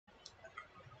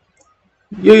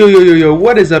Yo,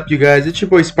 what is up, you guys? It's your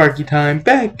boy Sparky Time,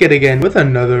 back at again with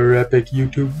another epic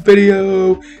YouTube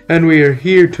video, and we are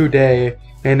here today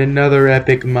in another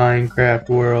epic Minecraft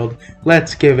world.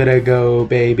 Let's give it a go,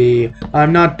 baby.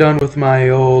 I'm not done with my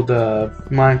old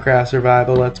Minecraft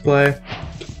survival Let's Play,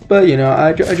 but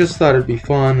I just thought it'd be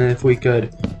fun if we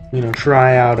could,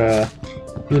 try out a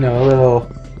little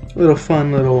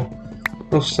fun little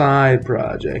side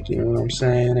project, you know what I'm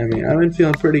saying? I mean, I've been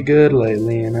feeling pretty good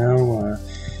lately, I've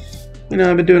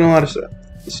been doing a lot of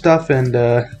stuff, and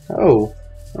oh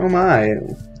my,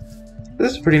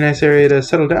 this is a pretty nice area to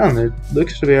settle down. It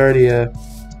looks to be already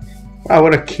wow,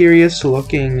 what a curious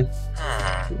looking,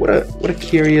 what a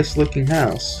curious looking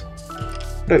house.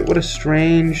 What a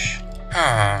strange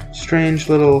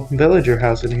little villager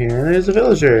house in here. There's a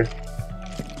villager.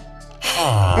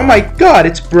 Oh my God,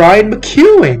 it's Brian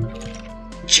McEwen.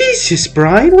 Jesus,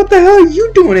 Brian, what the hell are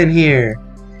you doing in here?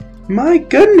 My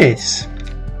goodness.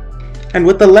 And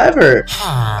with the lever.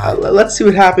 Let's see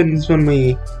what happens when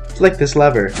we flick this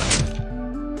lever.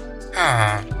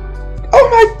 Oh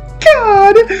my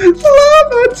God!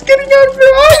 Lava! It's getting on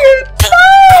Brian!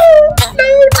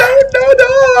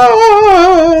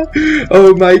 No!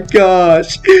 Oh my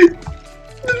gosh!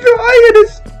 Brian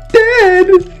is dead!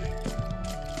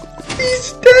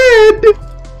 He's dead!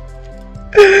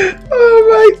 Oh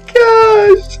my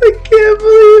gosh! I can't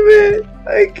believe it!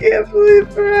 I can't believe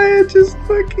Brian just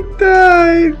fucking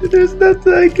died! There's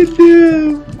nothing I can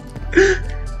do!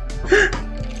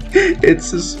 It's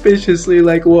suspiciously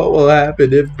like what will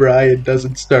happen if Brian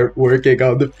doesn't start working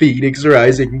on the Phoenix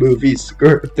Rising movie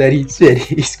script that he said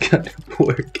he's gonna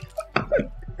work on.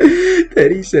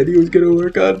 That he said he was gonna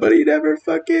work on, but he never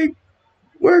fucking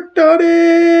worked on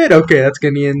it! Okay, that's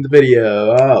gonna end the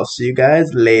video. I'll see you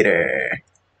guys later.